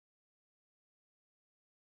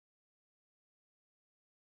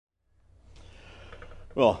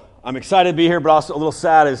Well, I'm excited to be here, but also a little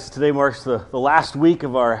sad as today marks the last week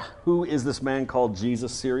of our Who Is This Man Called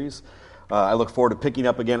Jesus series. I look forward to picking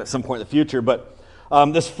up again at some point in the future, but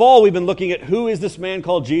this fall we've been looking at who is this man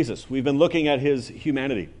called Jesus. We've been looking at his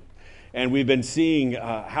humanity, and we've been seeing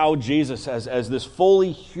how Jesus, as this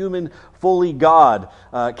fully human, fully God,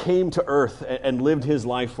 came to earth and lived his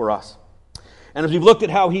life for us. And as we've looked at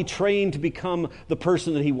how he trained to become the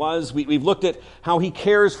person that he was, we've looked at how he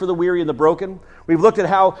cares for the weary and the broken. We've looked at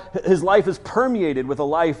how his life is permeated with a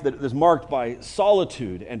life that is marked by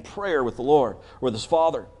solitude and prayer with the Lord, with his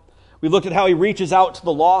Father. We've looked at how he reaches out to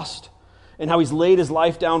the lost and how he's laid his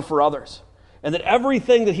life down for others. And that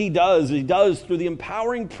everything that he does through the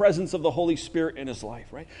empowering presence of the Holy Spirit in his life,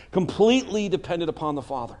 right? Completely dependent upon the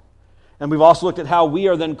Father. And we've also looked at how we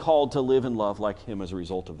are then called to live and love like him as a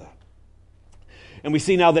result of that. And we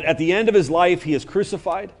see now that at the end of his life, he is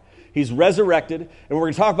crucified, he's resurrected, and what we're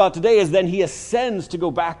going to talk about today is then he ascends to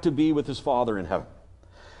go back to be with his Father in heaven.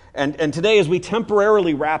 And today, as we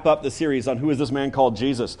temporarily wrap up the series on who is this man called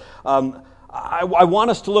Jesus, I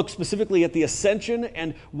want us to look specifically at the ascension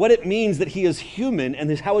and what it means that he is human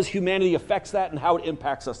and how his humanity affects that and how it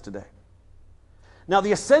impacts us today. Now,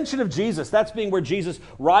 the ascension of Jesus, that's being where Jesus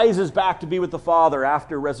rises back to be with the Father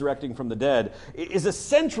after resurrecting from the dead, is a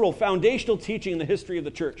central foundational teaching in the history of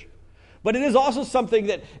the church. But it is also something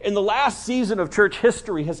that in the last season of church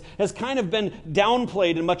history has kind of been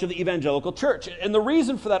downplayed in much of the evangelical church. And the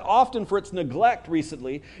reason for that, often for its neglect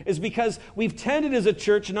recently, is because we've tended as a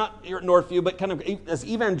church, not here at Northview, but kind of as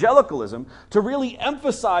evangelicalism, to really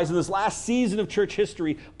emphasize in this last season of church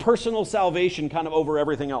history personal salvation kind of over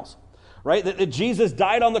everything else. Right? That Jesus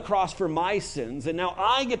died on the cross for my sins, and now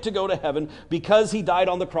I get to go to heaven because he died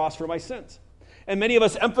on the cross for my sins. And many of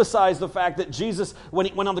us emphasize the fact that Jesus, when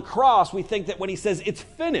he went on the cross, we think that when he says it's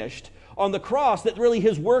finished on the cross, that really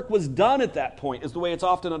his work was done at that point, is the way it's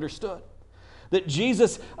often understood. That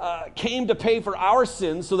Jesus came to pay for our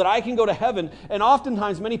sins so that I can go to heaven. And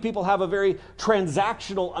oftentimes many people have a very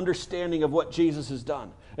transactional understanding of what Jesus has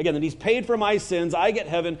done. Again, that he's paid for my sins, I get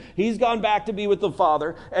heaven, he's gone back to be with the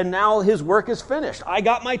Father, and now his work is finished. I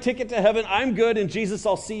got my ticket to heaven, I'm good, and Jesus,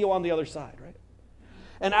 I'll see you on the other side, right?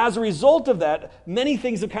 And as a result of that, many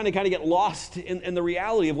things have kind of get lost in the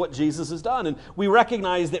reality of what Jesus has done. And we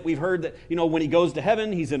recognize that we've heard that, when he goes to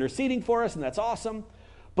heaven, he's interceding for us, and that's awesome.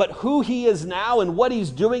 But who he is now and what he's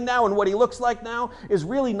doing now and what he looks like now is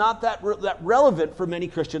really not that relevant for many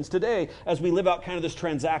Christians today as we live out kind of this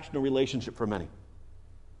transactional relationship for many.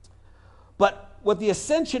 But what the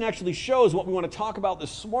ascension actually shows, what we want to talk about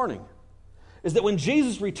this morning, is that when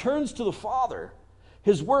Jesus returns to the Father,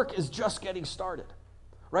 his work is just getting started.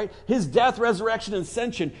 Right? His death, resurrection, and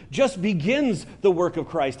ascension just begins the work of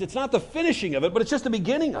Christ. It's not the finishing of it, but it's just the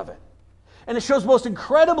beginning of it. And it shows most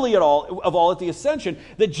incredibly of all at the ascension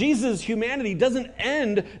that Jesus' humanity doesn't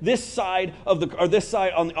end this side on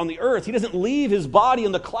the earth. He doesn't leave his body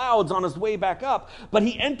in the clouds on his way back up, but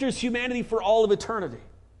he enters humanity for all of eternity.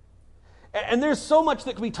 And there's so much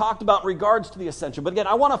that can be talked about in regards to the ascension. But again,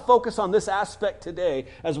 I want to focus on this aspect today,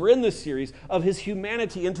 as we're in this series, of his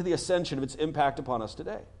humanity into the ascension, of its impact upon us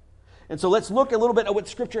today. And so let's look a little bit at what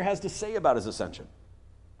Scripture has to say about his ascension.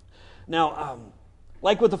 Now,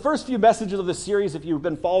 like with the first few messages of this series, if you've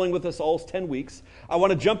been following with us all 10 weeks, I want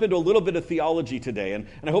to jump into a little bit of theology today. And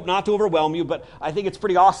I hope not to overwhelm you, but I think it's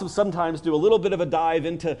pretty awesome sometimes to do a little bit of a dive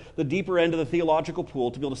into the deeper end of the theological pool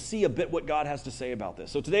to be able to see a bit what God has to say about this.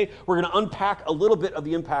 So today, we're going to unpack a little bit of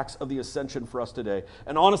the impacts of the ascension for us today.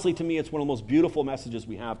 And honestly, to me, it's one of the most beautiful messages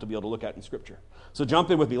we have to be able to look at in Scripture. So jump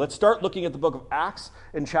in with me. Let's start looking at the book of Acts.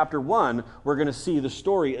 In chapter 1, we're going to see the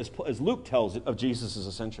story, as Luke tells it, of Jesus'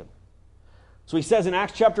 ascension. So he says in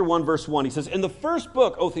Acts chapter 1, verse 1, he says, "In the first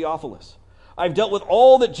book, O Theophilus, I've dealt with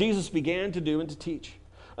all that Jesus began to do and to teach,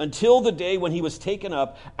 until the day when he was taken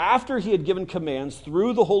up, after he had given commands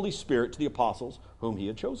through the Holy Spirit to the apostles whom he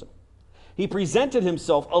had chosen. He presented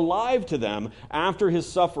himself alive to them after his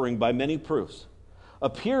suffering by many proofs,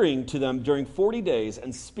 appearing to them during 40 days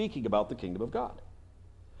and speaking about the kingdom of God."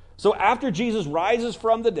 So after Jesus rises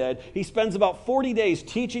from the dead, he spends about 40 days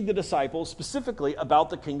teaching the disciples specifically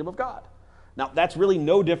about the kingdom of God. Now, that's really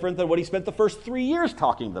no different than what he spent the first 3 years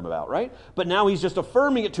talking to them about, right? But now he's just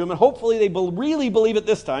affirming it to them, and hopefully they really believe it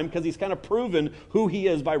this time because he's kind of proven who he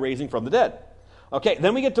is by raising from the dead. Okay,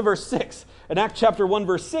 then we get to verse 6. In Acts chapter 1,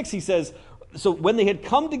 verse 6, he says, so when they had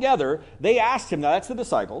come together, they asked him, now that's the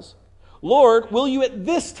disciples, "Lord, will you at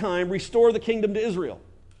this time restore the kingdom to Israel?"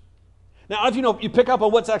 Now, if you pick up on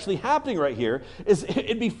what's actually happening right here, is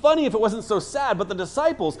it'd be funny if it wasn't so sad, but the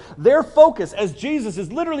disciples, their focus as Jesus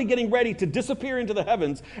is literally getting ready to disappear into the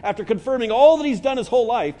heavens after confirming all that he's done his whole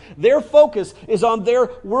life, their focus is on their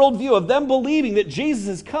worldview of them believing that Jesus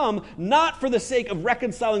has come not for the sake of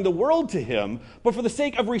reconciling the world to him, but for the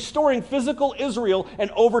sake of restoring physical Israel and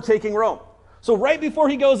overtaking Rome. So right before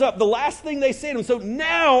he goes up, the last thing they say to him, so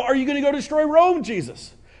now are you going to go destroy Rome,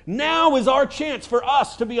 Jesus? Now is our chance for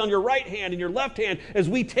us to be on your right hand and your left hand as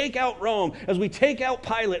we take out Rome, as we take out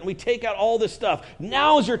Pilate, and we take out all this stuff.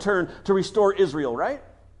 Now is your turn to restore Israel, right?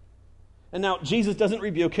 And now Jesus doesn't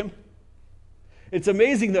rebuke him. It's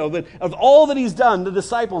amazing, though, that of all that he's done, the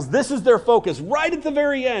disciples, this is their focus. Right at the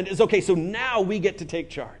very end is, okay, so now we get to take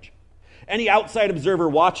charge. Any outside observer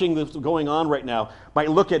watching this going on right now might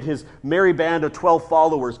look at his merry band of 12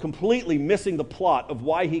 followers completely missing the plot of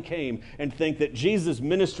why he came and think that Jesus'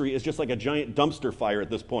 ministry is just like a giant dumpster fire at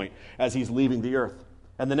this point as he's leaving the earth.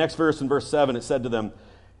 And the next verse, in verse 7, it said to them,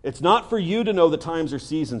 "It's not for you to know the times or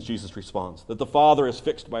seasons," Jesus responds, "that the Father is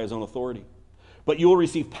fixed by his own authority. But you will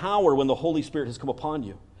receive power when the Holy Spirit has come upon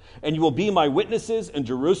you. And you will be my witnesses in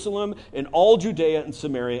Jerusalem, in all Judea and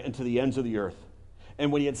Samaria, and to the ends of the earth."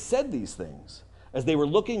 And when he had said these things, as they were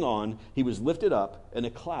looking on, he was lifted up, and a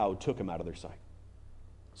cloud took him out of their sight.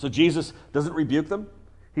 So Jesus doesn't rebuke them.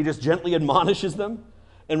 He just gently admonishes them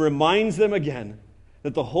and reminds them again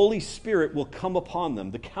that the Holy Spirit will come upon them.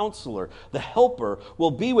 The counselor, the helper, will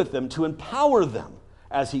be with them to empower them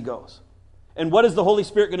as he goes. And what is the Holy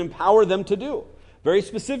Spirit going to empower them to do? Very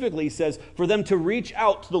specifically, he says, for them to reach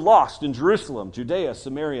out to the lost in Jerusalem, Judea,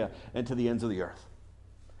 Samaria, and to the ends of the earth.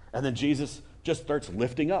 And then Jesus just starts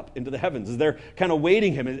lifting up into the heavens as they're kind of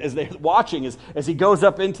waiting him, as they're watching as he goes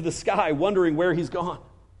up into the sky, wondering where he's gone.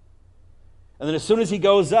 And then as soon as he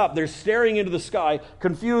goes up, they're staring into the sky,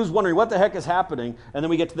 confused, wondering what the heck is happening. And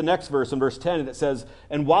then we get to the next verse, in verse 10, and it says,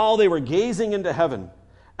 "And while they were gazing into heaven,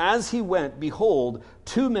 as he went, behold,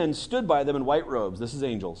 two men stood by them in white robes," this is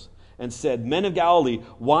angels, "and said, 'Men of Galilee,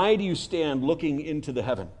 why do you stand looking into the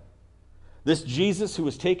heaven? This Jesus who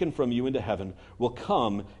was taken from you into heaven will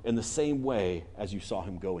come in the same way as you saw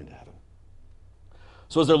him go into heaven.'"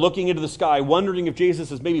 So as they're looking into the sky, wondering if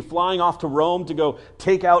Jesus is maybe flying off to Rome to go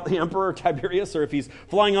take out the Emperor Tiberius, or if he's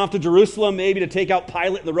flying off to Jerusalem maybe to take out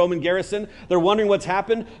Pilate and the Roman garrison, they're wondering what's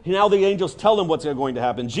happened. Now the angels tell them what's going to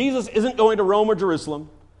happen. Jesus isn't going to Rome or Jerusalem.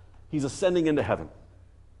 He's ascending into heaven.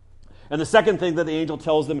 And the second thing that the angel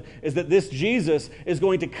tells them is that this Jesus is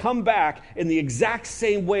going to come back in the exact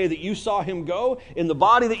same way that you saw him go, in the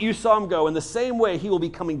body that you saw him go, in the same way he will be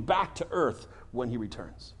coming back to earth when he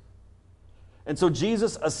returns. And so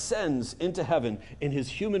Jesus ascends into heaven in his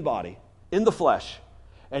human body, in the flesh,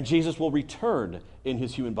 and Jesus will return in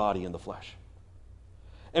his human body in the flesh.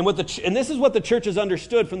 And this is what the church has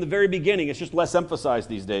understood from the very beginning. It's just less emphasized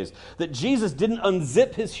these days. That Jesus didn't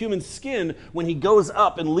unzip his human skin when he goes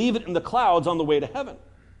up and leave it in the clouds on the way to heaven.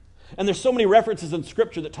 And there's so many references in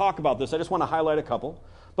Scripture that talk about this. I just want to highlight a couple.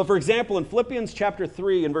 But for example, in Philippians chapter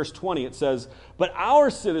 3 and verse 20, it says, "But our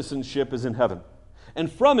citizenship is in heaven, and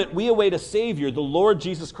from it we await a Savior, the Lord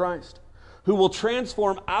Jesus Christ, who will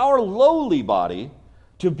transform our lowly body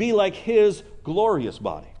to be like his glorious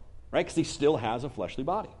body." Right? Because he still has a fleshly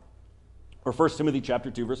body. Or 1 Timothy chapter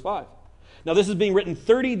 2, verse 5. Now this is being written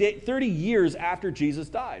 30 years after Jesus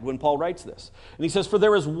died when Paul writes this. And he says, "For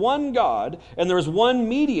there is one God, and there is one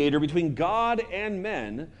mediator between God and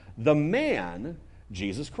men, the man,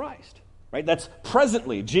 Jesus Christ." Right? That's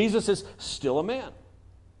presently. Jesus is still a man.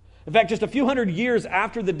 In fact, just a few hundred years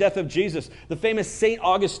after the death of Jesus, the famous St.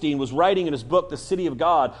 Augustine was writing in his book, The City of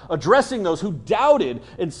God, addressing those who doubted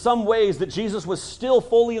in some ways that Jesus was still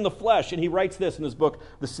fully in the flesh. And he writes this in his book,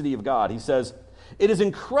 The City of God. He says, "It is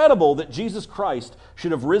incredible that Jesus Christ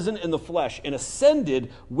should have risen in the flesh and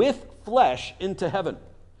ascended with flesh into heaven.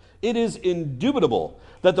 It is indubitable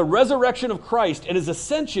that the resurrection of Christ and his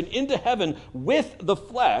ascension into heaven with the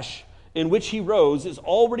flesh in which he rose is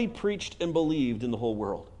already preached and believed in the whole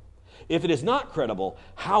world. If it is not credible,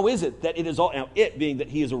 how is it that it is all, now it being that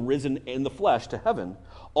he is arisen in the flesh to heaven,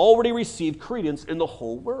 already received credence in the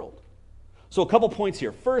whole world?" So a couple points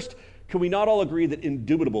here. First, can we not all agree that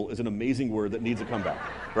indubitable is an amazing word that needs a comeback,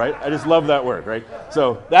 right? I just love that word, right?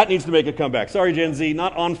 So that needs to make a comeback. Sorry, Gen Z,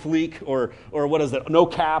 not on fleek or what is that, no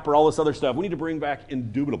cap or all this other stuff. We need to bring back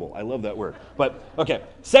indubitable. I love that word. But, okay,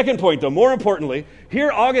 second point though, more importantly,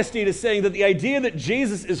 here Augustine is saying that the idea that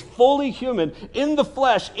Jesus is fully human in the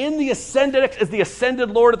flesh, as the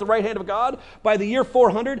ascended Lord at the right hand of God by the year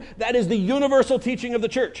 400, that is the universal teaching of the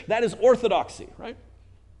church. That is orthodoxy, right?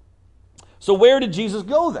 So where did Jesus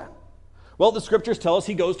go then? Well, the scriptures tell us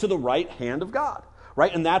he goes to the right hand of God.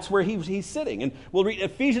 right? And that's where he's sitting. And we'll read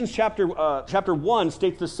Ephesians chapter 1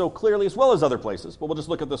 states this so clearly, as well as other places, but we'll just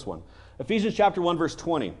look at this one. Ephesians chapter 1, verse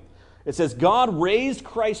 20. It says, God raised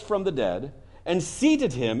Christ from the dead and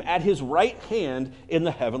seated him at his right hand in the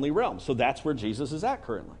heavenly realm. So that's where Jesus is at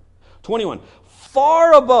currently. 21,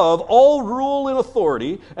 far above all rule and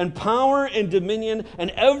authority and power and dominion and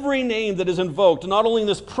every name that is invoked, not only in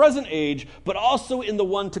this present age, but also in the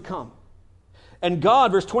one to come. And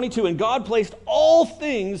God, verse 22, and God placed all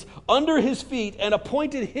things under his feet and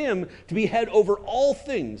appointed him to be head over all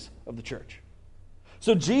things of the church.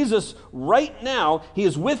 So Jesus, right now, he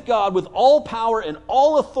is with God with all power and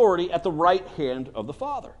all authority at the right hand of the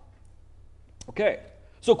Father. Okay,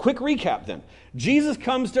 so quick recap then. Jesus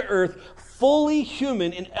comes to earth fully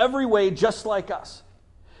human in every way, just like us.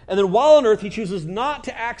 And then while on earth, he chooses not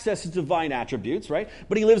to access his divine attributes, right?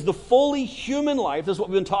 But he lives the fully human life. This is what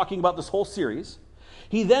we've been talking about this whole series.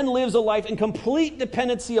 He then lives a life in complete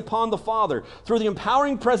dependency upon the Father through the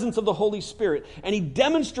empowering presence of the Holy Spirit. And he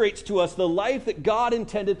demonstrates to us the life that God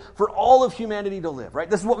intended for all of humanity to live, right?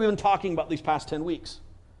 This is what we've been talking about these past 10 weeks.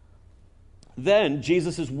 Then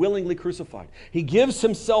Jesus is willingly crucified. He gives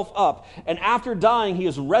himself up, and after dying, he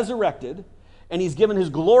is resurrected, and he's given his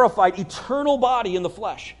glorified eternal body in the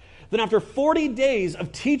flesh. Then after 40 days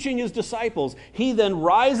of teaching his disciples, he then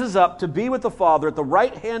rises up to be with the Father at the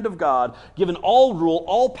right hand of God, given all rule,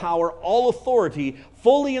 all power, all authority,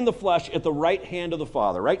 fully in the flesh at the right hand of the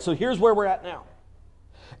Father, right? So here's where we're at now.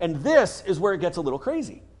 And this is where it gets a little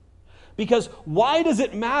crazy. Because why does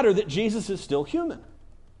it matter that Jesus is still human?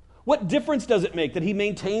 What difference does it make that he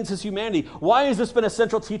maintains his humanity? Why has this been a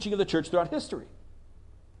central teaching of the church throughout history?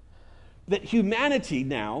 That humanity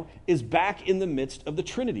now is back in the midst of the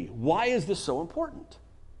Trinity. Why is this so important?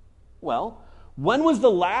 Well, when was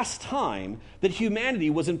the last time that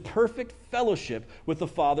humanity was in perfect fellowship with the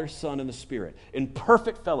Father, Son, and the Spirit? In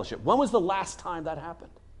perfect fellowship. When was the last time that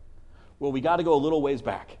happened? Well, we got to go a little ways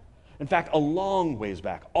back. In fact, a long ways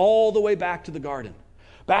back. All the way back to the garden.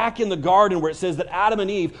 Back in the garden where it says that Adam and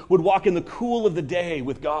Eve would walk in the cool of the day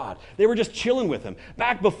with God. They were just chilling with him.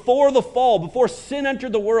 Back before the fall, before sin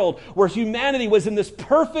entered the world, where humanity was in this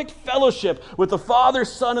perfect fellowship with the Father,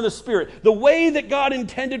 Son, and the Spirit. The way that God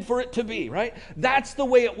intended for it to be, right? That's the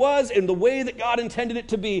way it was and the way that God intended it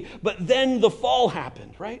to be. But then the fall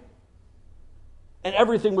happened, right? And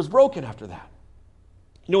everything was broken after that.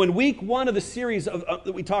 You know, in week 1 of the series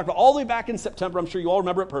that we talked about, all the way back in September, I'm sure you all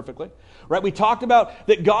remember it perfectly, right? We talked about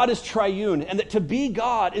that God is triune, and that to be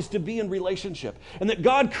God is to be in relationship, and that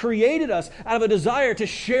God created us out of a desire to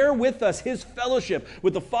share with us his fellowship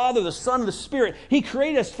with the Father, the Son, and the Spirit. He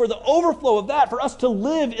created us for the overflow of that, for us to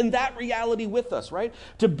live in that reality with us, right?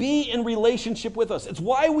 To be in relationship with us. It's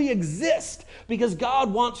why we exist, because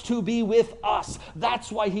God wants to be with us.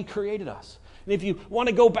 That's why he created us. And if you want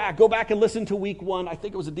to go back and listen to week 1. I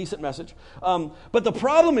think it was a decent message. But the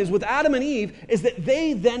problem is with Adam and Eve is that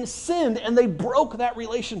they then sinned and they broke that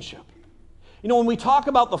relationship. You know, when we talk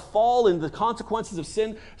about the fall and the consequences of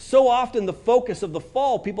sin, so often the focus of the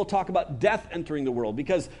fall, people talk about death entering the world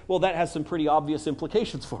because, well, that has some pretty obvious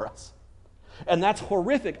implications for us. And that's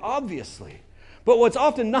horrific, obviously. But what's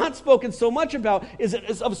often not spoken so much about is that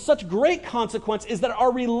is of such great consequence is that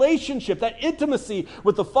our relationship, that intimacy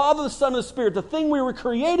with the Father, the Son, and the Spirit, the thing we were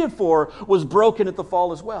created for, was broken at the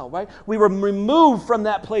fall as well, right? We were removed from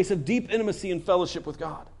that place of deep intimacy and fellowship with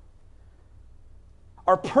God.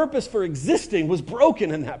 Our purpose for existing was broken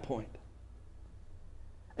in that point.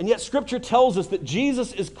 And yet Scripture tells us that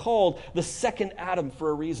Jesus is called the second Adam for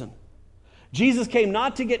a reason. Jesus came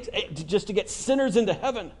not to get sinners into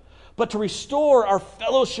heaven, but to restore our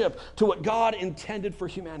fellowship to what God intended for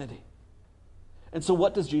humanity. And so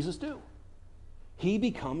what does Jesus do? He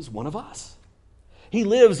becomes one of us. He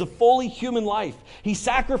lives a fully human life. He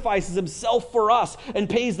sacrifices himself for us and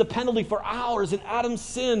pays the penalty for ours and Adam's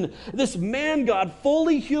sin. This man God,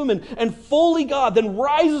 fully human and fully God, then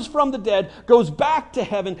rises from the dead, goes back to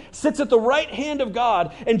heaven, sits at the right hand of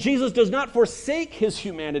God, and Jesus does not forsake his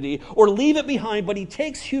humanity or leave it behind, but he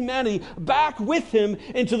takes humanity back with him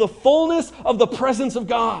into the fullness of the presence of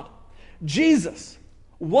God. Jesus,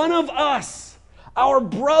 one of us, our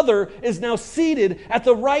brother, is now seated at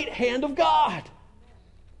the right hand of God.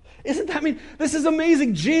 Isn't that, this is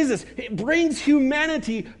amazing. Jesus brings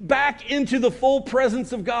humanity back into the full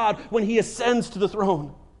presence of God when he ascends to the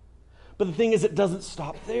throne. But the thing is, it doesn't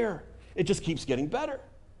stop there. It just keeps getting better.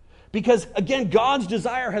 Because, again, God's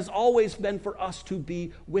desire has always been for us to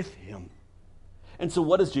be with him. And so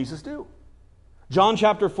what does Jesus do? John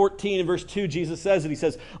chapter 14 and verse 2, Jesus says it. He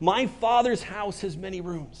says, "My Father's house has many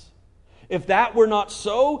rooms. If that were not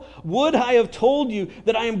so, would I have told you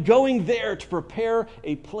that I am going there to prepare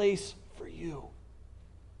a place for you?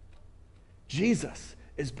 Jesus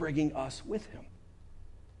is bringing us with him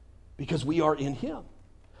because we are in him.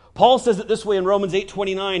 Paul says it this way in Romans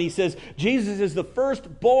 8:29. He says, Jesus is the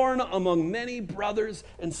firstborn among many brothers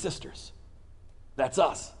and sisters. That's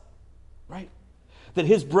us, right? That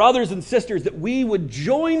his brothers and sisters, that we would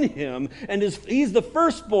join him, and he's the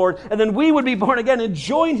firstborn, and then we would be born again and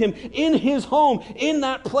join him in his home, in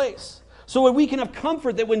that place. So that we can have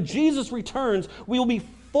comfort that when Jesus returns, we will be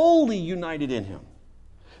fully united in him.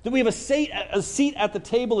 That we have a seat at the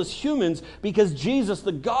table as humans because Jesus,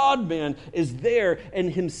 the God-man, is there and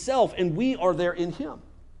himself, and we are there in him.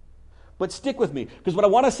 But stick with me, because what I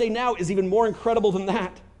want to say now is even more incredible than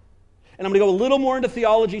that. And I'm going to go a little more into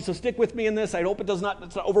theology, so stick with me in this. I hope it's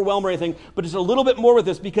not overwhelm or anything, but just a little bit more with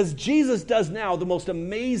this, because Jesus does now the most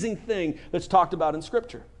amazing thing that's talked about in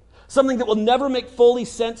Scripture. Something that will never make fully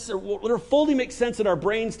sense, or will never fully make sense in our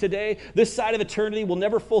brains today. This side of eternity will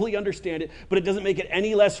never fully understand it, but it doesn't make it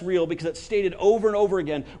any less real because it's stated over and over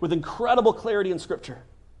again with incredible clarity in Scripture.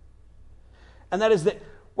 And that is that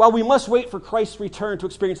while we must wait for Christ's return to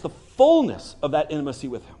experience the fullness of that intimacy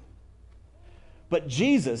with him, but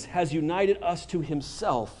Jesus has united us to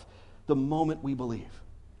himself the moment we believe.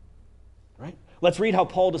 Right? Let's read how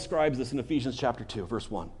Paul describes this in Ephesians chapter 2,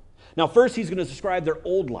 verse 1. Now, first, he's going to describe their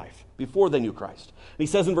old life before they knew Christ. And he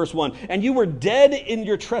says in verse 1, "And you were dead in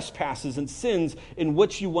your trespasses and sins in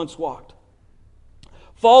which you once walked,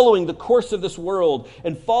 following the course of this world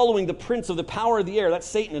and following the prince of the power of the air," that's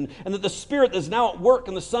Satan, and that the spirit that is now at work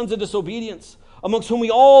in the sons of disobedience, amongst whom we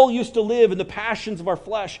all used to live in the passions of our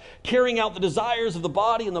flesh, carrying out the desires of the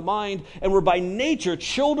body and the mind, and were by nature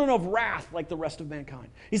children of wrath like the rest of mankind.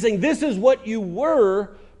 He's saying this is what you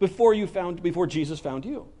were before Jesus found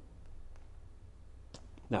you.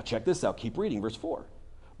 Now check this out. Keep reading, verse 4.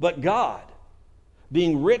 "But God,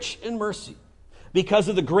 being rich in mercy, because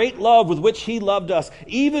of the great love with which he loved us,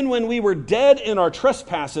 even when we were dead in our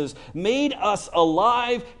trespasses, made us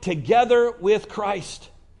alive together with Christ.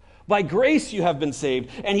 By grace you have been saved,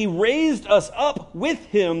 and he raised us up with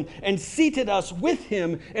him and seated us with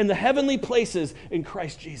him in the heavenly places in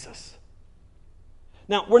Christ Jesus."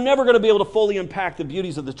 Now, we're never going to be able to fully unpack the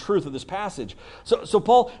beauties of the truth of this passage. So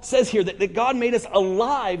Paul says here that God made us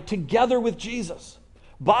alive together with Jesus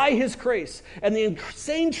by his grace. And the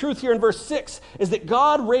insane truth here in verse 6 is that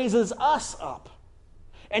God raises us up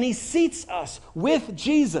and he seats us with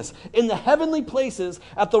Jesus in the heavenly places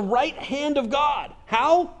at the right hand of God.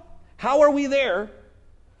 How? How are we there?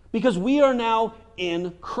 Because we are now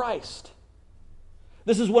in Christ.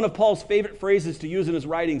 This is one of Paul's favorite phrases to use in his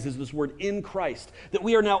writings, is this word "in Christ," that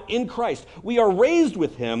we are now in Christ. We are raised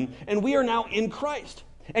with him, and we are now in Christ.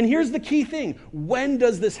 And here's the key thing. When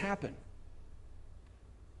does this happen?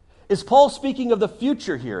 Is Paul speaking of the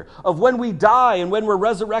future here, of when we die and when we're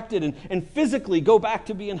resurrected and physically go back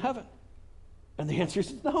to be in heaven? And the answer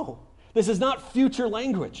is no. This is not future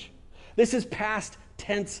language. This is past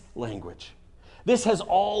tense language. This has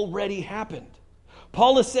already happened.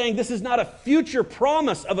 Paul is saying this is not a future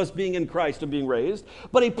promise of us being in Christ and being raised,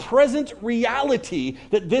 but a present reality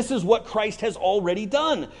that this is what Christ has already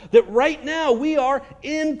done. That right now we are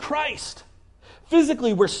in Christ.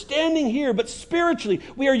 Physically, we're standing here, but spiritually,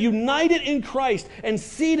 we are united in Christ and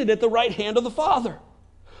seated at the right hand of the Father.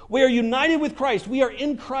 We are united with Christ. We are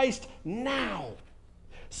in Christ now.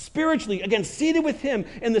 Spiritually, again, seated with him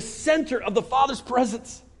in the center of the Father's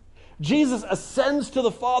presence. Jesus ascends to the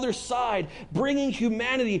Father's side, bringing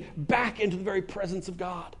humanity back into the very presence of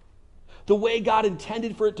God, the way God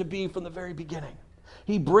intended for it to be from the very beginning.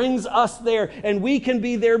 He brings us there, and we can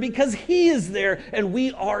be there because he is there, and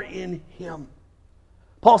we are in him.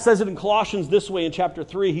 Paul says it in Colossians this way in chapter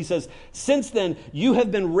 3. He says, "Since then you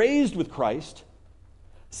have been raised with Christ,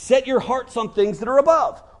 set your hearts on things that are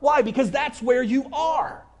above." Why? Because that's where you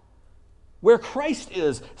are, where Christ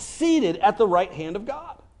is, seated at the right hand of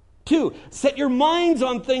God. 2, set your minds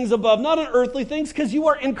on things above, not on earthly things, because you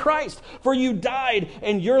are in Christ. For you died,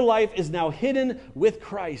 and your life is now hidden with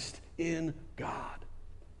Christ in God.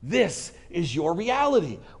 This is your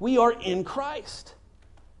reality. We are in Christ.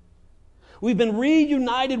 We've been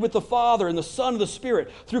reunited with the Father and the Son and the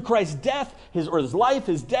Spirit through Christ's death, his life,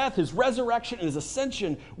 his death, his resurrection, and his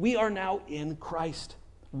ascension. We are now in Christ,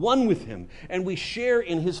 one with him, and we share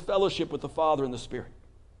in his fellowship with the Father and the Spirit.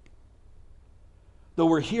 Though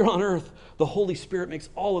we're here on earth, the Holy Spirit makes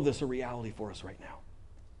all of this a reality for us right now.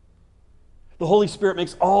 The Holy Spirit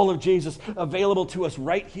makes all of Jesus available to us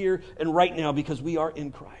right here and right now because we are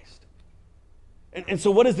in Christ. And so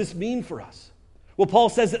what does this mean for us? Well, Paul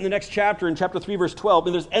says it in the next chapter, in chapter 3, verse 12,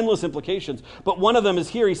 and there's endless implications. But one of them is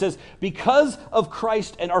here. He says, because of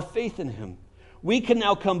Christ and our faith in him, we can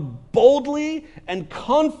now come boldly and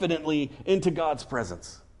confidently into God's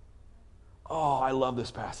presence. Oh, I love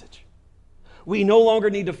this passage. We no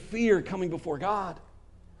longer need to fear coming before God.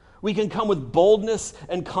 We can come with boldness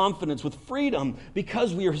and confidence, with freedom,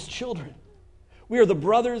 because we are his children. We are the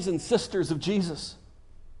brothers and sisters of Jesus.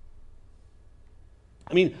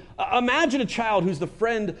 I mean, imagine a child who's the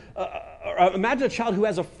friend, imagine a child who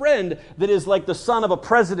has a friend that is like the son of a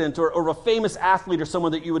president or a famous athlete or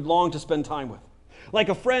someone that you would long to spend time with. Like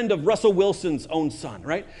a friend of Russell Wilson's own son,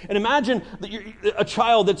 right? And imagine that a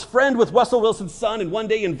child that's friend with Russell Wilson's son, and one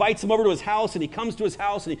day invites him over to his house, and he comes to his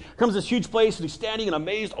house, and he comes to this huge place, and he's standing and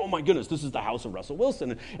amazed, oh my goodness, this is the house of Russell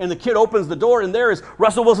Wilson. And the kid opens the door, and there is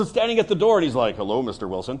Russell Wilson standing at the door, and he's like, hello, Mr.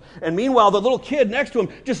 Wilson. And meanwhile, the little kid next to him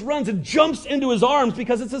just runs and jumps into his arms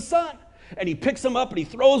because it's his son. And he picks him up and he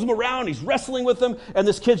throws him around, he's wrestling with him, and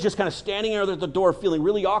this kid's just kind of standing there at the door feeling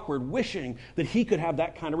really awkward, wishing that he could have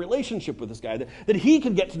that kind of relationship with this guy, that he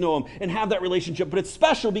could get to know him and have that relationship. But it's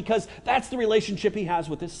special because that's the relationship he has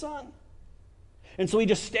with his son. And so he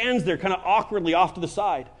just stands there kind of awkwardly off to the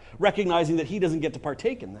side, recognizing that he doesn't get to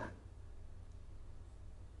partake in that.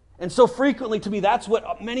 And so frequently, to me, that's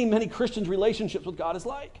what many, many Christians' relationships with God is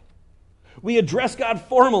like. We address God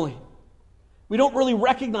formally. We don't really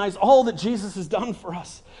recognize all that Jesus has done for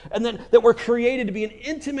us, and that we're created to be in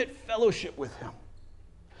intimate fellowship with him,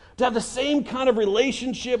 to have the same kind of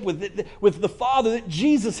relationship with the Father that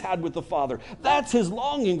Jesus had with the Father. That's his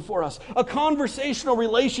longing for us, a conversational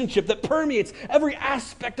relationship that permeates every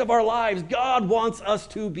aspect of our lives. God wants us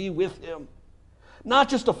to be with him, not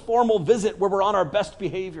just a formal visit where we're on our best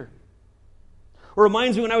behavior. It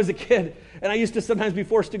reminds me when I was a kid, and I used to sometimes be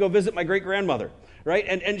forced to go visit my great-grandmother. Right?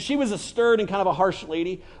 And she was a stern and kind of a harsh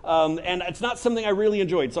lady. And it's not something I really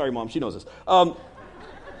enjoyed. Sorry, Mom, she knows this.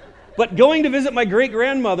 But going to visit my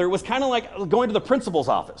great-grandmother was kind of like going to the principal's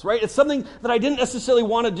office, right? It's something that I didn't necessarily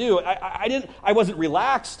want to do. I wasn't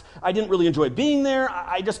relaxed. I didn't really enjoy being there.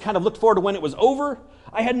 I just kind of looked forward to when it was over.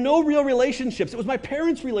 I had no real relationships. It was my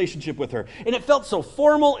parents' relationship with her. And it felt so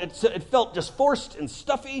formal. It felt just forced and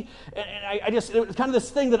stuffy. And it was kind of this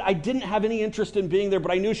thing that I didn't have any interest in being there,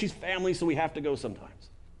 but I knew she's family, so we have to go sometimes.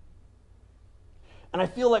 And I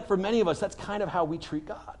feel like for many of us, that's kind of how we treat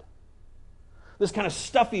God. This kind of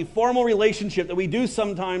stuffy, formal relationship that we do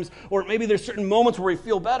sometimes, or maybe there's certain moments where we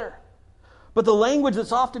feel better. But the language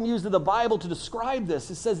that's often used in the Bible to describe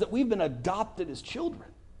this, it says that we've been adopted as children.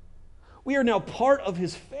 We are now part of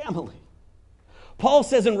his family. Paul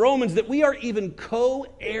says in Romans that we are even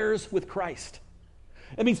co-heirs with Christ.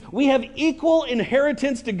 It means we have equal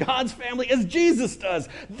inheritance to God's family as Jesus does.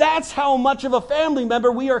 That's how much of a family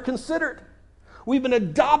member we are considered. We've been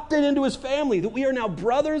adopted into his family, that we are now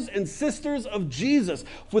brothers and sisters of Jesus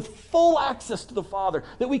with full access to the Father,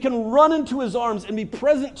 that we can run into his arms and be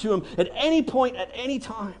present to him at any point, at any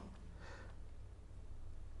time.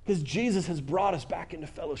 Because Jesus has brought us back into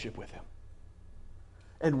fellowship with him.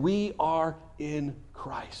 And we are in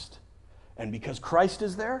Christ. And because Christ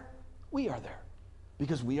is there, we are there.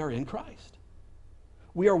 Because we are in Christ.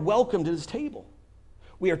 We are welcomed at his table.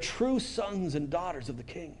 We are true sons and daughters of the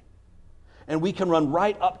King. And we can run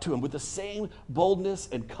right up to him with the same boldness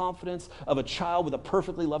and confidence of a child with a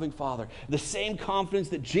perfectly loving father. The same confidence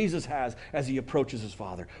that Jesus has as he approaches his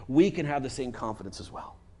Father. We can have the same confidence as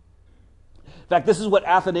well. In fact, this is what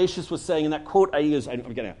Athanasius was saying in that quote I used.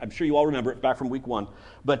 Again, I'm sure you all remember it back from week 1.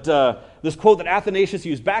 But this quote that Athanasius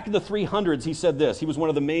used, back in the 300s, he said this. He was one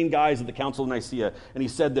of the main guys at the Council of Nicaea. And he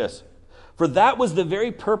said this: "For that was the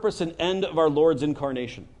very purpose and end of our Lord's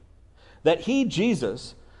incarnation, that he,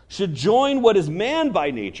 Jesus, should join what is man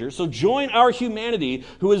by nature, so join our humanity,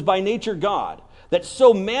 who is by nature God, that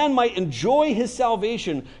so man might enjoy his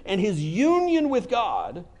salvation and his union with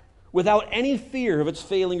God without any fear of its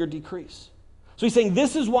failing or decrease." So he's saying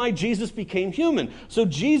this is why Jesus became human, so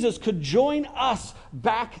Jesus could join us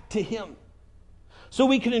back to him. So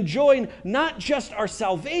we can enjoy not just our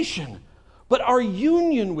salvation, but our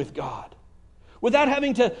union with God. Without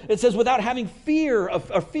having to, it says, without having fear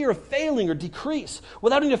of failing or decrease,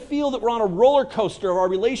 without having to feel that we're on a roller coaster of our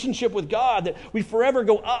relationship with God, that we forever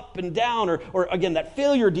go up and down, or again, that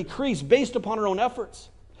failure or decrease based upon our own efforts.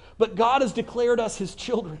 But God has declared us his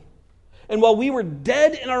children. And while we were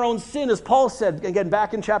dead in our own sin, as Paul said, again,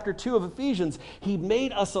 back in chapter 2 of Ephesians, he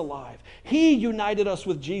made us alive. He united us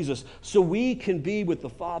with Jesus so we can be with the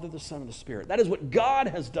Father, the Son, and the Spirit. That is what God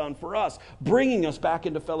has done for us, bringing us back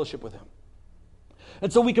into fellowship with him.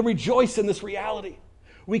 And so we can rejoice in this reality.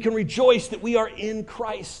 We can rejoice that we are in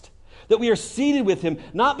Christ, that we are seated with him,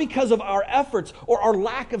 not because of our efforts or our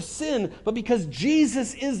lack of sin, but because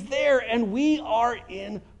Jesus is there and we are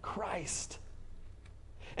in Christ.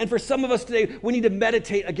 And for some of us today, we need to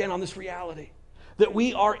meditate again on this reality, that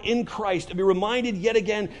we are in Christ, and be reminded yet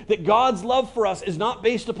again that God's love for us is not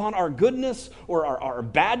based upon our goodness or our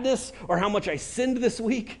badness or how much I sinned this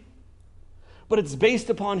week, but it's based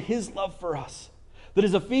upon his love for us. That,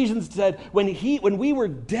 as Ephesians said, when we were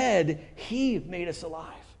dead, he made us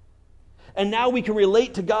alive. And now we can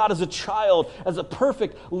relate to God as a child, as a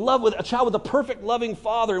child with a perfect loving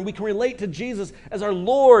father, and we can relate to Jesus as our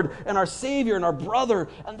Lord and our Savior and our brother,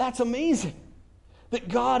 and that's amazing. That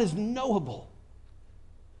God is knowable.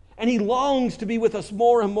 And he longs to be with us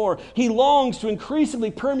more and more. He longs to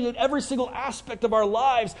increasingly permeate every single aspect of our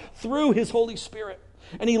lives through his Holy Spirit.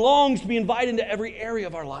 And he longs to be invited into every area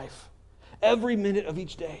of our life, every minute of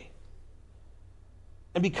each day.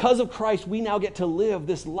 And because of Christ, we now get to live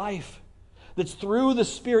this life that's through the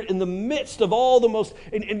Spirit in the midst of all the most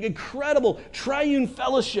incredible triune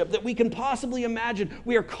fellowship that we can possibly imagine.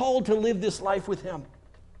 We are called to live this life with him.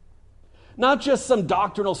 Not just some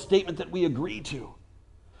doctrinal statement that we agree to,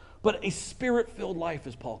 but a Spirit-filled life,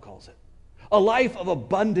 as Paul calls it. A life of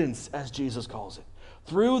abundance, as Jesus calls it.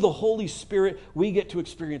 Through the Holy Spirit, we get to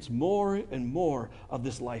experience more and more of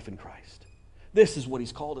this life in Christ. This is what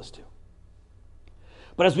he's called us to.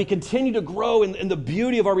 But as we continue to grow in the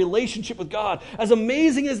beauty of our relationship with God, as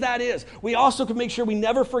amazing as that is, we also can make sure we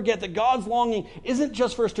never forget that God's longing isn't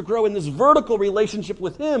just for us to grow in this vertical relationship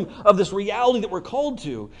with him, of this reality that we're called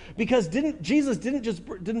to, because Jesus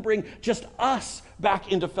didn't bring just us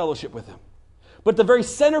back into fellowship with him. But the very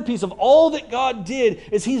centerpiece of all that God did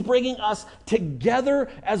is he's bringing us together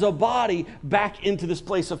as a body back into this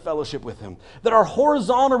place of fellowship with him. That our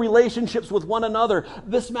horizontal relationships with one another,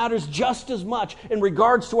 this matters just as much in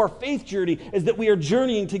regards to our faith journey as that we are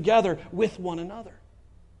journeying together with one another.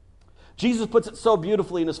 Jesus puts it so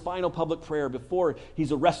beautifully in his final public prayer before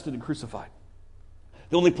he's arrested and crucified.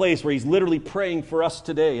 The only place where he's literally praying for us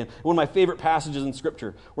today. And one of my favorite passages in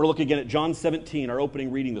Scripture, we're looking again at John 17, our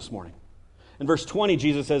opening reading this morning. In verse 20,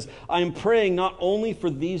 Jesus says, I am praying not only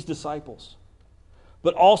for these disciples,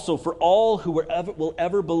 but also for all who will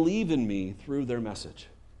ever believe in me through their message.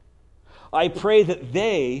 I pray that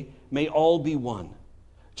they may all be one,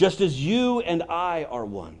 just as you and I are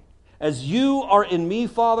one. As you are in me,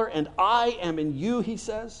 Father, and I am in you, he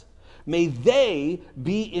says, may they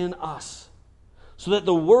be in us, so that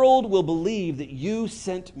the world will believe that you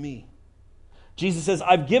sent me. Jesus says,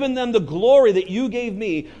 I've given them the glory that you gave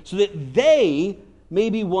me so that they may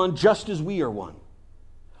be one just as we are one.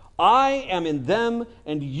 I am in them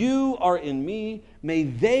and you are in me. May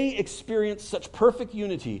they experience such perfect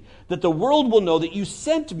unity that the world will know that you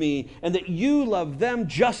sent me and that you love them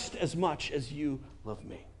just as much as you love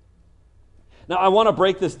me. Now, I want to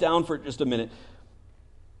break this down for just a minute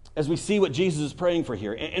as we see what Jesus is praying for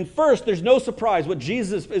here. And first, there's no surprise what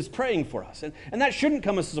Jesus is praying for us. And that shouldn't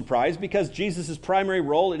come as a surprise because Jesus' primary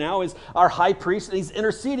role now is our high priest and he's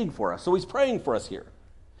interceding for us. So he's praying for us here.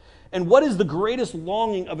 And what is the greatest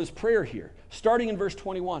longing of his prayer here? Starting in verse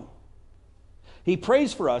 21. He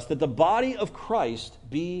prays for us that the body of Christ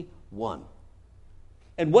be one.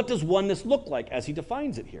 And what does oneness look like as he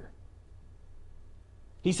defines it here?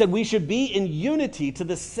 He said we should be in unity to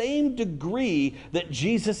the same degree that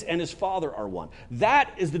Jesus and his Father are one.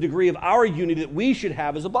 That is the degree of our unity that we should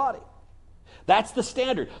have as a body. That's the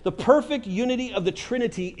standard. The perfect unity of the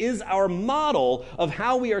Trinity is our model of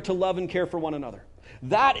how we are to love and care for one another.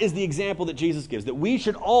 That is the example that Jesus gives, that we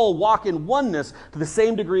should all walk in oneness to the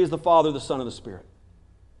same degree as the Father, the Son, and the Spirit.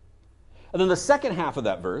 And then the second half of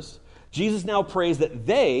that verse, Jesus now prays that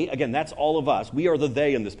they, again, that's all of us, we are the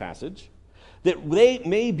they in this passage, that they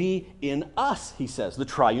may be in us, he says, the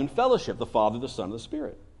triune fellowship, the Father, the Son, and the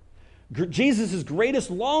Spirit. Jesus'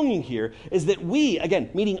 greatest longing here is that we,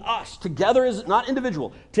 again, meaning us, together as not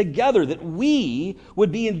individual, together, that we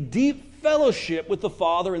would be in deep fellowship with the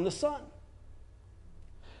Father and the Son.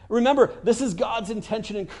 Remember, this is God's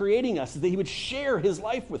intention in creating us, is that he would share his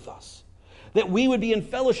life with us. That we would be in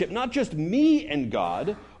fellowship, not just me and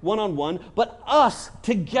God, one-on-one, but us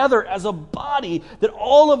together as a body, that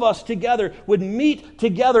all of us together would meet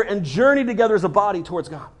together and journey together as a body towards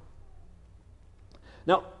God.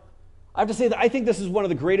 Now, I have to say that I think this is one of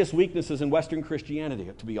the greatest weaknesses in Western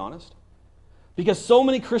Christianity, to be honest. Because so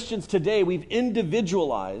many Christians today, we've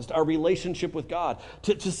individualized our relationship with God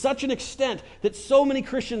to such an extent that so many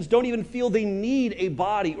Christians don't even feel they need a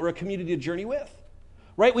body or a community to journey with.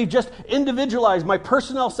 Right? We've just individualized my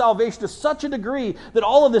personal salvation to such a degree that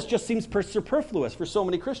all of this just seems superfluous for so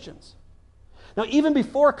many Christians. Now, even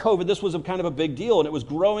before COVID, this was a kind of a big deal, and it was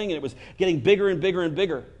growing, and it was getting bigger and bigger and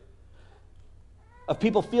bigger, of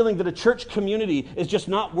people feeling that a church community is just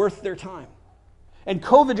not worth their time. And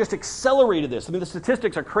COVID just accelerated this. I mean, the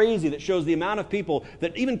statistics are crazy that shows the amount of people,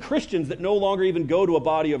 that even Christians, that no longer even go to a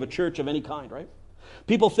body of a church of any kind, right?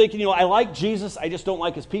 People thinking, I like Jesus, I just don't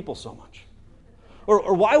like his people so much.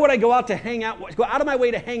 Or why would I go out of my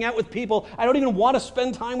way to hang out with people I don't even want to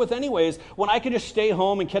spend time with anyways, when I can just stay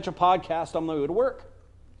home and catch a podcast on my way to work?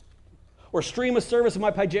 Or stream a service in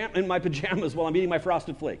my pajamas while I'm eating my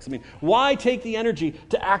Frosted Flakes. I mean, why take the energy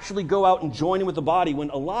to actually go out and join in with the body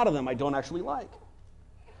when a lot of them I don't actually like?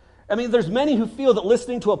 I mean, there's many who feel that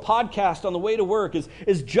listening to a podcast on the way to work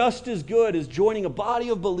is just as good as joining a body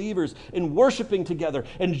of believers in worshiping together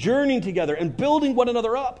and journeying together and building one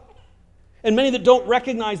another up. And many that don't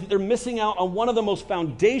recognize that they're missing out on one of the most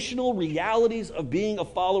foundational realities of being a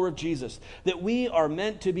follower of Jesus, that we are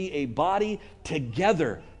meant to be a body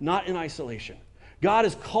together, not in isolation. God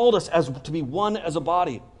has called us to be one as a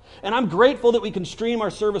body. And I'm grateful that we can stream our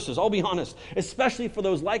services, I'll be honest, especially for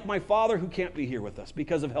those like my father who can't be here with us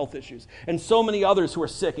because of health issues, and so many others who are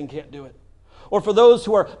sick and can't do it. Or for those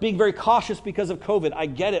who are being very cautious because of COVID, I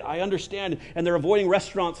get it, I understand, and they're avoiding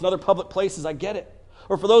restaurants and other public places, I get it.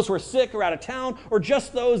 Or for those who are sick or out of town, or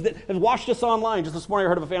just those that have watched us online. Just this morning I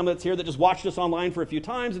heard of a family that's here that just watched us online for a few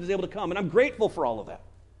times and is able to come, and I'm grateful for all of that.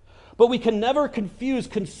 But we can never confuse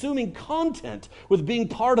consuming content with being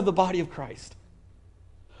part of the body of Christ.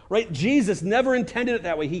 Right? Jesus never intended it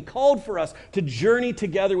that way. He called for us to journey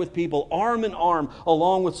together with people, arm in arm,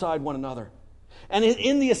 alongside one another. And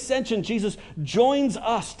in the ascension, Jesus joins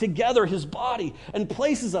us together, his body, and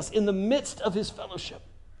places us in the midst of his fellowship.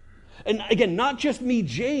 And again, not just me,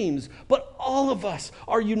 James, but all of us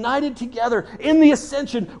are united together in the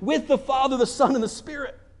ascension with the Father, the Son, and the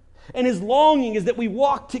Spirit. And his longing is that we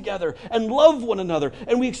walk together and love one another,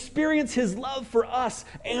 and we experience his love for us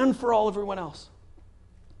and for everyone else.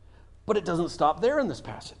 But it doesn't stop there in this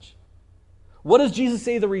passage. What does Jesus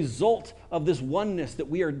say the result of this oneness that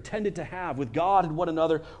we are intended to have with God and one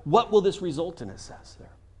another? What will this result in, it says there?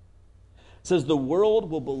 It says the world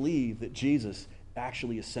will believe that Jesus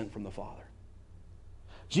actually is sent from the Father.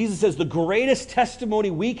 Jesus says the greatest testimony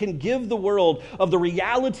we can give the world of the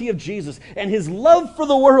reality of Jesus and his love for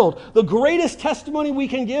the world, the greatest testimony we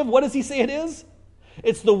can give, what does he say it is?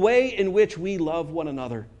 It's the way in which we love one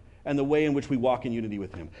another and the way in which we walk in unity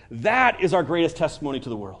with him. That is our greatest testimony to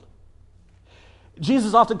the world.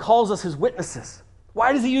 Jesus often calls us his witnesses.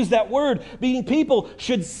 Why does he use that word? Being people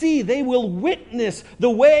should see, they will witness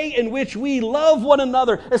the way in which we love one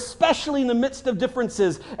another, especially in the midst of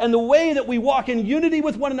differences, and the way that we walk in unity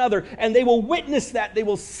with one another, and they will witness that, they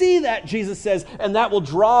will see that, Jesus says, and that will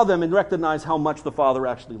draw them and recognize how much the Father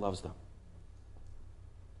actually loves them.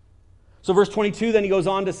 So verse 22, then he goes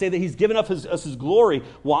on to say that he's given us his glory.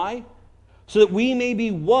 Why? So that we may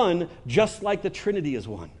be one just like the Trinity is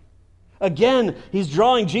one. Again,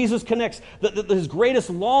 Jesus connects that his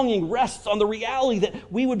greatest longing rests on the reality that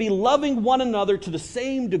we would be loving one another to the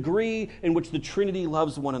same degree in which the Trinity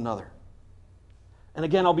loves one another. And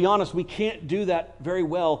again, I'll be honest, we can't do that very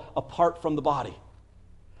well apart from the body.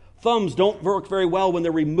 Thumbs don't work very well when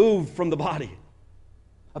they're removed from the body.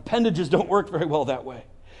 Appendages don't work very well that way.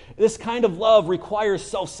 This kind of love requires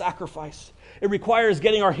self-sacrifice. It requires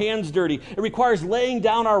getting our hands dirty. It requires laying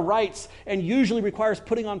down our rights, and usually requires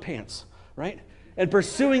putting on pants, right? And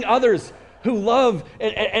pursuing others who love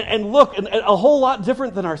and look a whole lot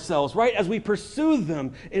different than ourselves, right? As we pursue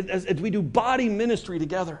them, as we do body ministry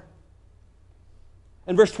together.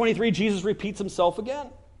 In verse 23, Jesus repeats himself again.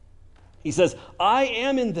 He says, I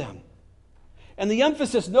am in them. And the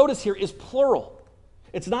emphasis, notice here, is plural.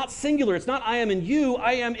 It's not singular. It's not I am in you.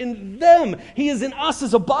 I am in them. He is in us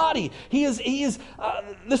as a body. This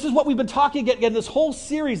is what we've been talking again this whole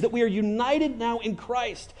series, that we are united now in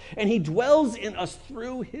Christ, and he dwells in us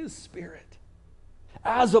through his Spirit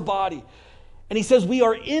as a body. And he says we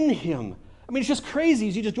are in him. I mean, it's just crazy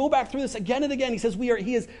as you just go back through this again and again. He says we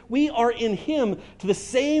are in him to the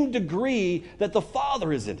same degree that the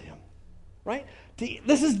Father is in him. Right?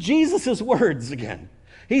 This is Jesus' words again.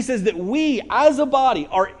 He says that we, as a body,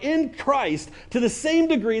 are in Christ to the same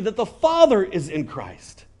degree that the Father is in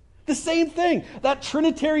Christ. The same thing. That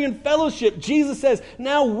Trinitarian fellowship, Jesus says,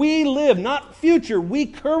 now we live, not future, we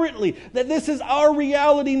currently, that this is our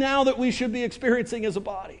reality now that we should be experiencing as a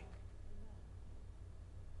body.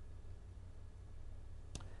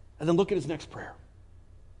 And then look at his next prayer.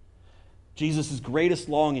 Jesus' greatest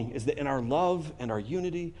longing is that in our love and our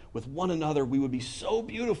unity with one another, we would be so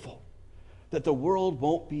beautiful that the world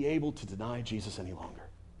won't be able to deny Jesus any longer.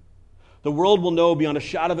 The world will know beyond a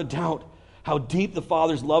shadow of a doubt how deep the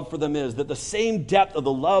Father's love for them is, that the same depth of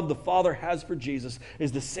the love the Father has for Jesus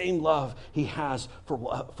is the same love he has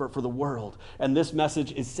for the world. And this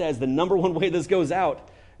message, it says, the number one way this goes out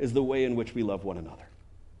is the way in which we love one another.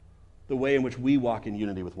 The way in which we walk in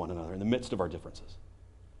unity with one another in the midst of our differences.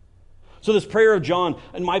 So this prayer of John,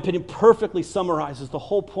 in my opinion, perfectly summarizes the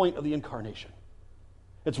whole point of the incarnation.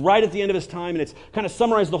 It's right at the end of his time, and it's kind of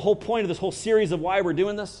summarized the whole point of this whole series of why we're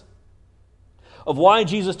doing this, of why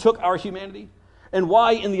Jesus took our humanity, and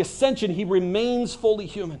why in the ascension he remains fully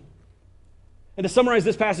human. And to summarize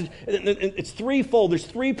this passage, it's threefold. There's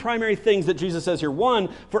three primary things that Jesus says here. One,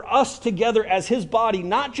 for us together as his body,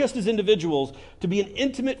 not just as individuals, to be in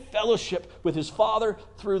intimate fellowship with his Father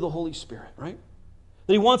through the Holy Spirit, right?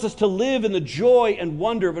 That he wants us to live in the joy and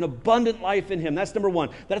wonder of an abundant life in him. That's number one.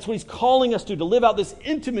 That's what he's calling us to live out this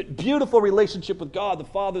intimate, beautiful relationship with God, the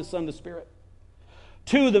Father, the Son, the Spirit.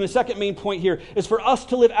 Two, the second main point here is for us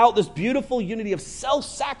to live out this beautiful unity of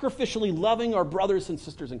self-sacrificially loving our brothers and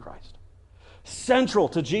sisters in Christ. Central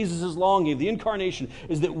to Jesus' longing of the incarnation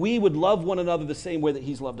is that we would love one another the same way that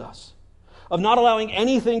he's loved us. Of not allowing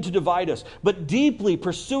anything to divide us, but deeply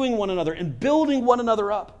pursuing one another and building one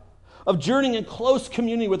another up. Of journeying in close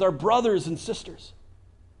community with our brothers and sisters.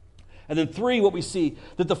 And then three, what we see,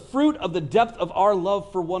 that the fruit of the depth of our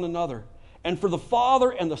love for one another and for the Father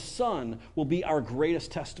and the Son will be our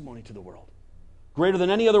greatest testimony to the world. Greater than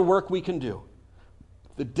any other work we can do.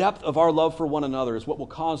 The depth of our love for one another is what will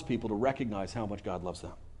cause people to recognize how much God loves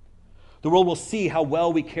them. The world will see how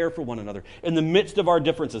well we care for one another in the midst of our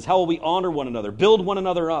differences. How will we honor one another, build one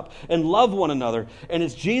another up, and love one another. And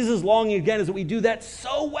it's Jesus' longing again is that we do that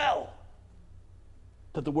so well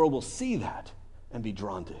that the world will see that and be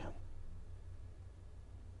drawn to him.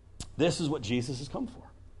 This is what Jesus has come for,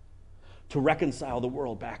 to reconcile the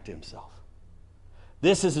world back to himself.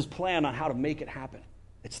 This is his plan on how to make it happen.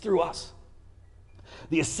 It's through us.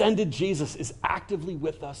 The ascended Jesus is actively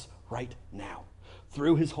with us right now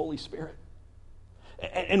through his Holy Spirit.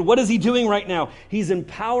 And what is he doing right now? He's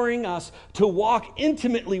empowering us to walk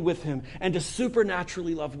intimately with him and to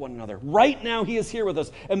supernaturally love one another. Right now he is here with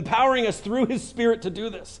us, empowering us through his Spirit to do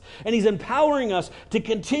this. And he's empowering us to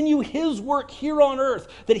continue his work here on earth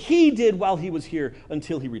that he did while he was here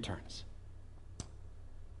until he returns.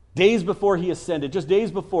 Days before he ascended, just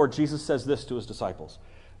days before, Jesus says this to his disciples.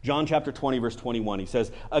 John chapter 20, verse 21, he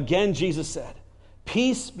says, "Again Jesus said,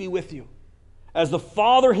 'Peace be with you. As the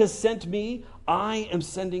Father has sent me, I am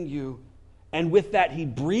sending you.' And with that he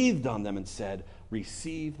breathed on them and said,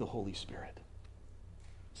 'Receive the Holy Spirit.'"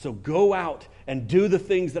 So go out and do the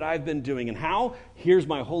things that I've been doing. And how? Here's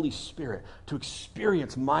my Holy Spirit to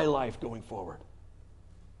experience my life going forward.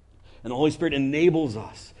 And the Holy Spirit enables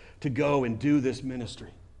us to go and do this ministry.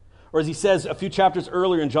 Or as he says a few chapters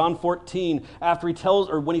earlier in John 14, after he tells,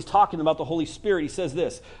 or when he's talking about the Holy Spirit, he says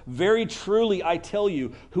this, "Very truly I tell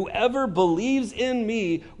you, whoever believes in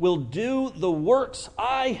me will do the works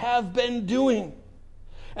I have been doing.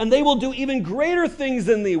 And they will do even greater things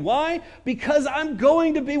than thee." Why? Because I'm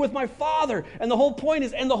going to be with my Father. And the whole point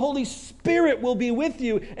is, and the Holy Spirit will be with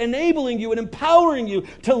you, enabling you and empowering you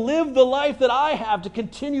to live the life that I have to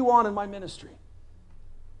continue on in my ministry.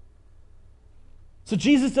 So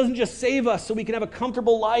Jesus doesn't just save us so we can have a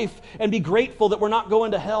comfortable life and be grateful that we're not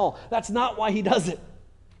going to hell. That's not why he does it.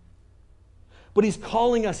 But he's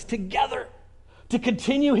calling us together to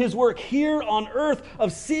continue his work here on earth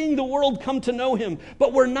of seeing the world come to know him.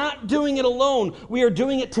 But we're not doing it alone. We are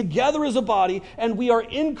doing it together as a body, and we are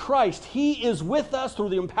in Christ. He is with us through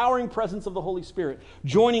the empowering presence of the Holy Spirit,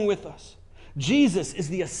 joining with us. Jesus is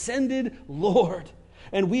the ascended Lord.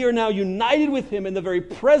 And we are now united with him in the very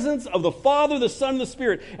presence of the Father, the Son, and the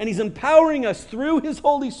Spirit. And he's empowering us through his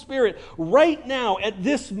Holy Spirit right now at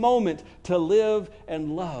this moment to live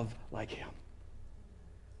and love like him.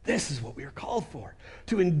 This is what we are called for.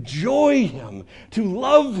 To enjoy him, to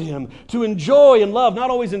love him, to enjoy and love. Not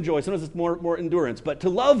always enjoy. Sometimes it's more endurance. But to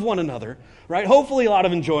love one another, right? Hopefully a lot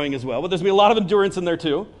of enjoying as well. But there's going to be a lot of endurance in there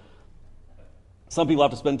too. Some people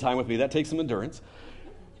have to spend time with me. That takes some endurance.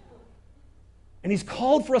 And he's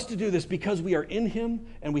called for us to do this because we are in him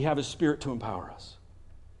and we have his Spirit to empower us.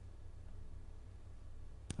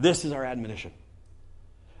 This is our admonition.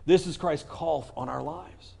 This is Christ's call on our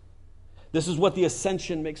lives. This is what the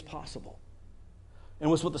ascension makes possible.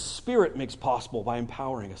 And it's what the Spirit makes possible by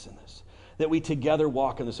empowering us in this. That we together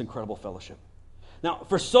walk in this incredible fellowship. Now,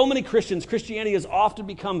 for so many Christians, Christianity has often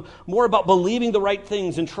become more about believing the right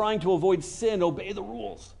things and trying to avoid sin, obey the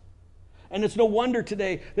rules. And it's no wonder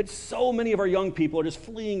today that so many of our young people are just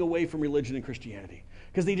fleeing away from religion and Christianity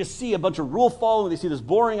because they just see a bunch of rule following, they see this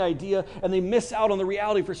boring idea, and they miss out on the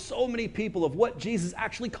reality for so many people of what Jesus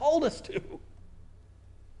actually called us to.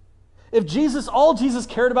 If all Jesus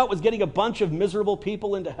cared about was getting a bunch of miserable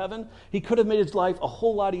people into heaven, he could have made his life a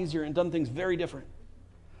whole lot easier and done things very different.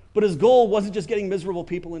 But his goal wasn't just getting miserable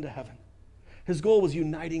people into heaven. His goal was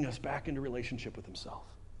uniting us back into relationship with himself.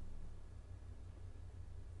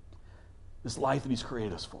 This life that he's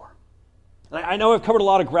created us for. And I know I've covered a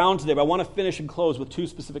lot of ground today, but I want to finish and close with 2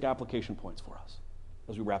 specific application points for us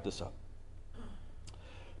as we wrap this up.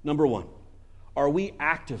 Number 1, are we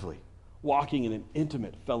actively walking in an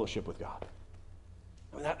intimate fellowship with God?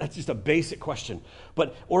 I mean, that's just a basic question.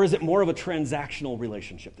 Or is it more of a transactional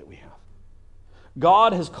relationship that we have?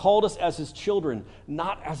 God has called us as his children,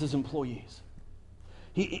 not as his employees.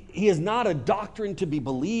 He is not a doctrine to be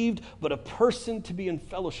believed, but a person to be in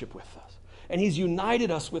fellowship with us. And he's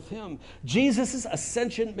united us with him. Jesus'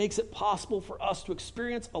 ascension makes it possible for us to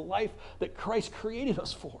experience a life that Christ created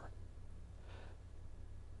us for.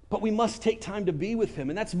 But we must take time to be with him.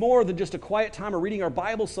 And that's more than just a quiet time or reading our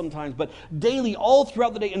Bible sometimes, but daily, all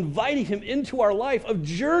throughout the day, inviting him into our life, of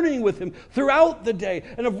journeying with him throughout the day,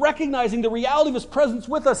 and of recognizing the reality of his presence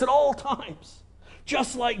with us at all times.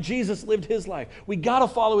 Just like Jesus lived his life. We got to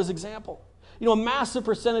follow his example. You know, a massive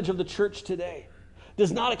percentage of the church today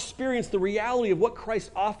does not experience the reality of what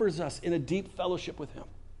Christ offers us in a deep fellowship with him.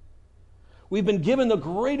 We've been given the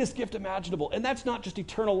greatest gift imaginable, and that's not just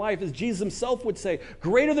eternal life, as Jesus himself would say.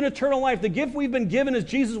 Greater than eternal life, the gift we've been given, as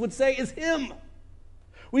Jesus would say, is him.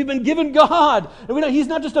 We've been given God, and we know he's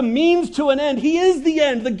not just a means to an end. He is the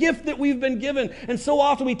end, the gift that we've been given. And so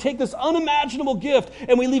often we take this unimaginable gift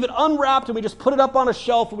and we leave it unwrapped and we just put it up on a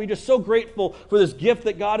shelf, and we're just so grateful for this gift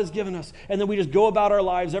that God has given us. And then we just go about our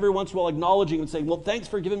lives every once in a while acknowledging and saying, well, thanks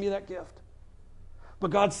for giving me that gift.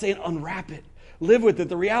 But God's saying, unwrap it. Live with it.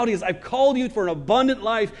 The reality is, I've called you for an abundant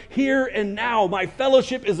life here and now. My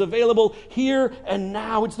fellowship is available here and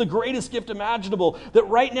now. It's the greatest gift imaginable, that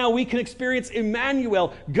right now we can experience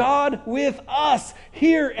Emmanuel, God with us,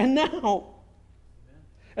 here and now.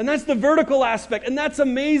 And that's the vertical aspect, and that's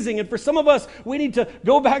amazing. And for some of us, we need to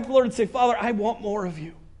go back to the Lord and say, Father, I want more of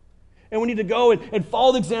you. And we need to go and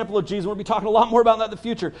follow the example of Jesus. We're going to be talking a lot more about that in the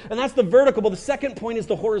future. And that's the vertical. But the second point is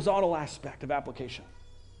the horizontal aspect of application.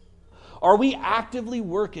 Are we actively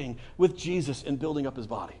working with Jesus in building up his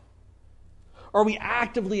body? Are we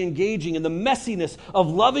actively engaging in the messiness of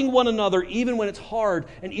loving one another even when it's hard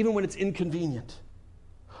and even when it's inconvenient?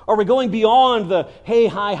 Are we going beyond the, hey,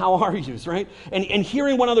 hi, how are yous, right? And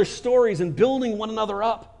hearing one another's stories and building one another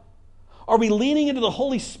up? Are we leaning into the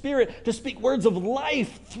Holy Spirit to speak words of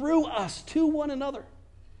life through us to one another?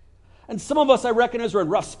 And some of us, I recognize, are in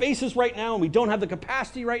rough spaces right now, and we don't have the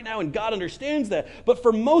capacity right now, and God understands that. But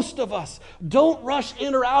for most of us, don't rush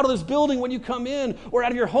in or out of this building when you come in, or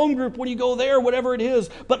out of your home group when you go there, whatever it is,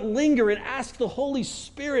 but linger and ask the Holy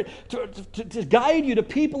Spirit to guide you to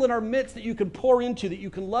people in our midst that you can pour into, that you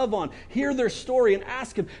can love on, hear their story, and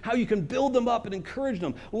ask him how you can build them up and encourage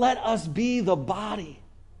them. Let us be the body.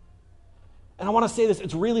 And I want to say this,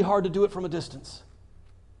 it's really hard to do it from a distance.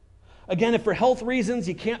 Again, if for health reasons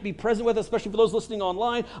you can't be present with us, especially for those listening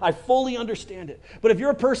online, I fully understand it. But if you're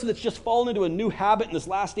a person that's just fallen into a new habit in this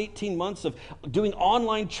last 18 months of doing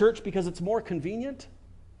online church because it's more convenient,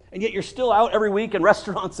 and yet you're still out every week in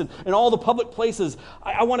restaurants and all the public places,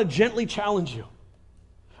 I want to gently challenge you.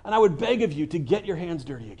 And I would beg of you to get your hands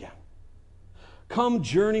dirty again. Come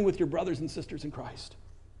journey with your brothers and sisters in Christ.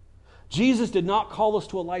 Jesus did not call us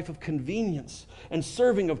to a life of convenience and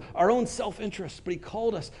serving of our own self-interest, but he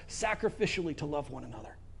called us sacrificially to love one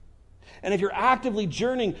another. And if you're actively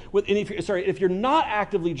journeying with, if you're not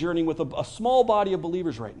actively journeying with a small body of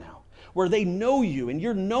believers right now, where they know you and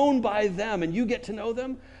you're known by them and you get to know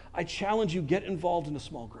them, I challenge you, get involved in a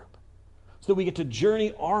small group. So that we get to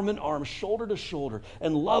journey arm in arm, shoulder to shoulder,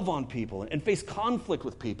 and love on people, and face conflict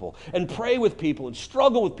with people, and pray with people, and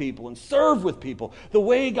struggle with people, and serve with people, the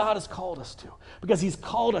way God has called us to. Because he's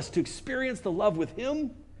called us to experience the love with him,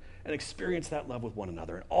 and experience that love with one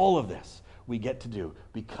another. And all of this we get to do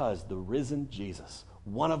because the risen Jesus,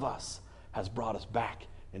 one of us, has brought us back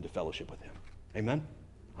into fellowship with him. Amen?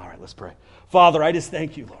 All right, let's pray. Father, I just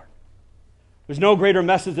thank you, Lord. There's no greater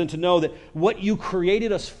message than to know that what you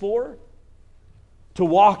created us for, to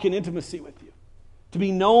walk in intimacy with you, to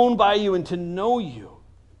be known by you and to know you,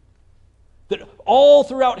 that all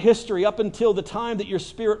throughout history, up until the time that your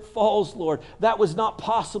Spirit falls, Lord, that was not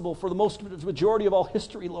possible for the majority of all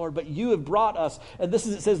history, Lord, but you have brought us, and this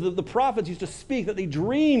is, it says that the prophets used to speak that they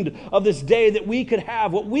dreamed of this day that we could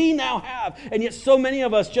have what we now have, and yet so many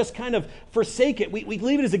of us just kind of forsake it. We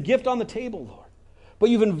leave it as a gift on the table, Lord. But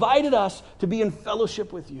you've invited us to be in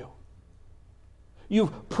fellowship with you.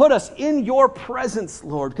 You've put us in your presence,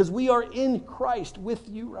 Lord, because we are in Christ with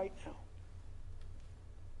you right now.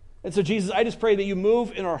 And so, Jesus, I just pray that you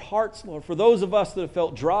move in our hearts, Lord, for those of us that have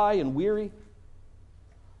felt dry and weary.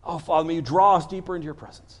 Oh, Father, may you draw us deeper into your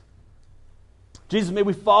presence. Jesus, may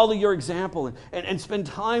we follow your example and spend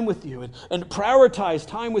time with you and prioritize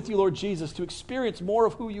time with you, Lord Jesus, to experience more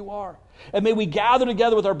of who you are. And may we gather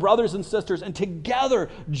together with our brothers and sisters and together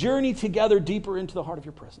journey together deeper into the heart of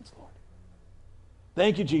your presence, Lord.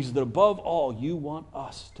 Thank you, Jesus, that above all, you want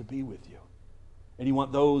us to be with you. And you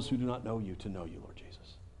want those who do not know you to know you, Lord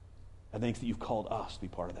Jesus. And thanks that you've called us to be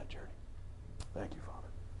part of that journey. Thank you, Father.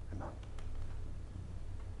 Amen.